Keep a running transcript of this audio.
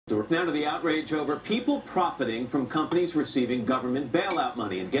Now to the outrage over people profiting from companies receiving government bailout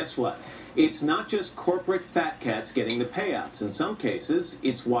money. And guess what? It's not just corporate fat cats getting the payouts. In some cases,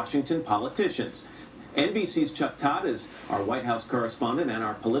 it's Washington politicians. NBC's Chuck Todd is our White House correspondent and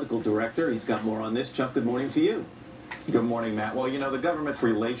our political director. He's got more on this. Chuck, good morning to you. Good morning, Matt. Well, you know, the government's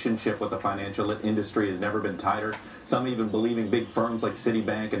relationship with the financial industry has never been tighter. Some even believing big firms like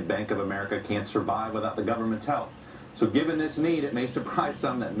Citibank and Bank of America can't survive without the government's help. So given this need, it may surprise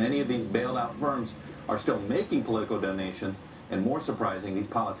some that many of these bailed-out firms are still making political donations, and more surprising, these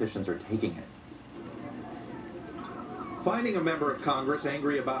politicians are taking it. Finding a member of Congress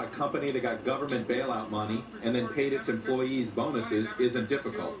angry about a company that got government bailout money and then paid its employees bonuses isn't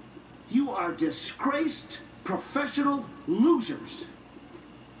difficult. You are disgraced professional losers.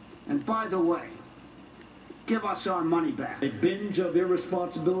 And by the way, give us our money back. A binge of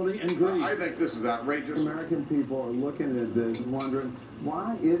irresponsibility and greed. I think this is outrageous. American people are looking at this wondering,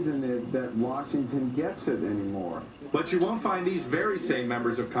 why isn't it that Washington gets it anymore? But you won't find these very same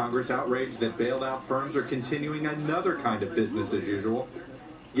members of Congress outraged that bailed-out firms are continuing another kind of business as usual,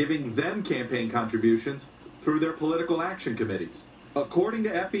 giving them campaign contributions through their political action committees. According to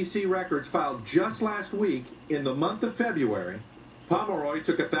FEC records filed just last week, in the month of February, Pomeroy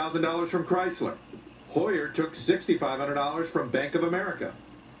took $1,000 from Chrysler. Hoyer took $6,500 from Bank of America.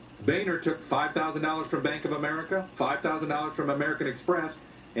 Boehner took $5,000 from Bank of America, $5,000 from American Express,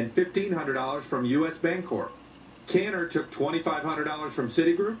 and $1,500 from U.S. Bancorp. Cantor took $2,500 from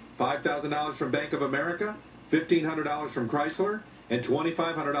Citigroup, $5,000 from Bank of America, $1,500 from Chrysler, and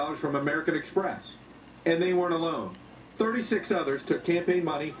 $2,500 from American Express. And they weren't alone. 36 others took campaign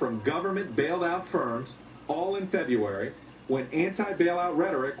money from government bailed-out firms, all in February, when anti-bailout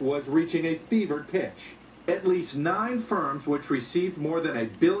rhetoric was reaching a fevered pitch. At least 9 firms, which received more than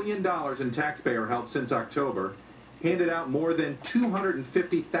 $1 billion in taxpayer help since October, handed out more than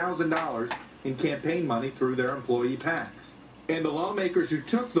 $250,000 in campaign money through their employee PACs. And the lawmakers who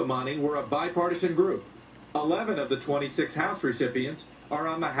took the money were a bipartisan group. 11 of the 26 House recipients are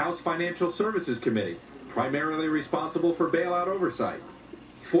on the House Financial Services Committee, primarily responsible for bailout oversight.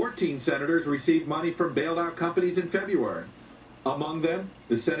 14 senators received money from bailed-out companies in February. Among them,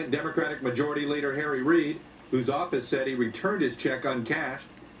 the Senate Democratic Majority Leader Harry Reid, whose office said he returned his check uncashed.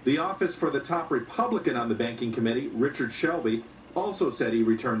 The office for the top Republican on the Banking Committee, Richard Shelby, also said he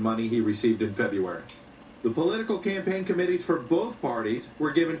returned money he received in February. The political campaign committees for both parties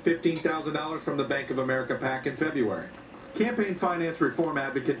were given $15,000 from the Bank of America PAC in February. Campaign finance reform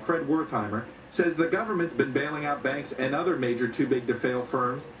advocate Fred Wertheimer says the government's been bailing out banks and other major too-big-to-fail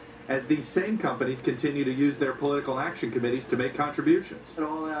firms as these same companies continue to use their political action committees to make contributions. It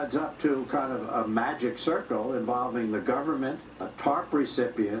all adds up to kind of a magic circle involving the government, TARP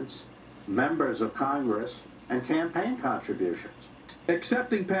recipients, members of Congress, and campaign contributions.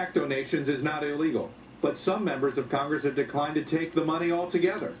 Accepting PAC donations is not illegal, but some members of Congress have declined to take the money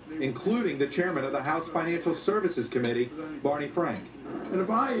altogether, including the chairman of the House Financial Services Committee, Barney Frank. And if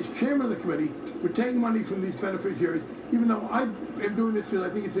I, as chairman of the committee, would take money from these beneficiaries, even though I am doing this because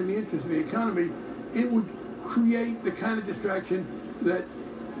I think it's in the interest of the economy, it would create the kind of distraction that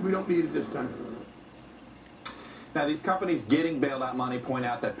we don't need at this time. Now, these companies getting bailed out money point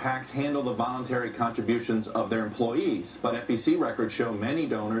out that PACs handle the voluntary contributions of their employees, but FEC records show many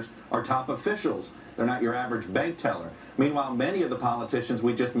donors are top officials. They're not your average bank teller. Meanwhile, many of the politicians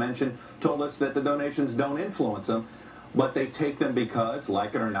we just mentioned told us that the donations don't influence them, but they take them because,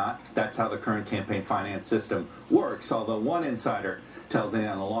 like it or not, that's how the current campaign finance system works. Although one insider tells me,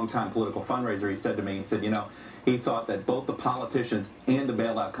 on a long-time political fundraiser, he said to me, he said, you know, he thought that both the politicians and the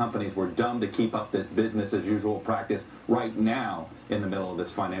bailout companies were dumb to keep up this business-as-usual practice right now in the middle of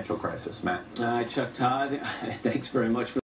this financial crisis. Matt? All right, Chuck Todd, thanks very much for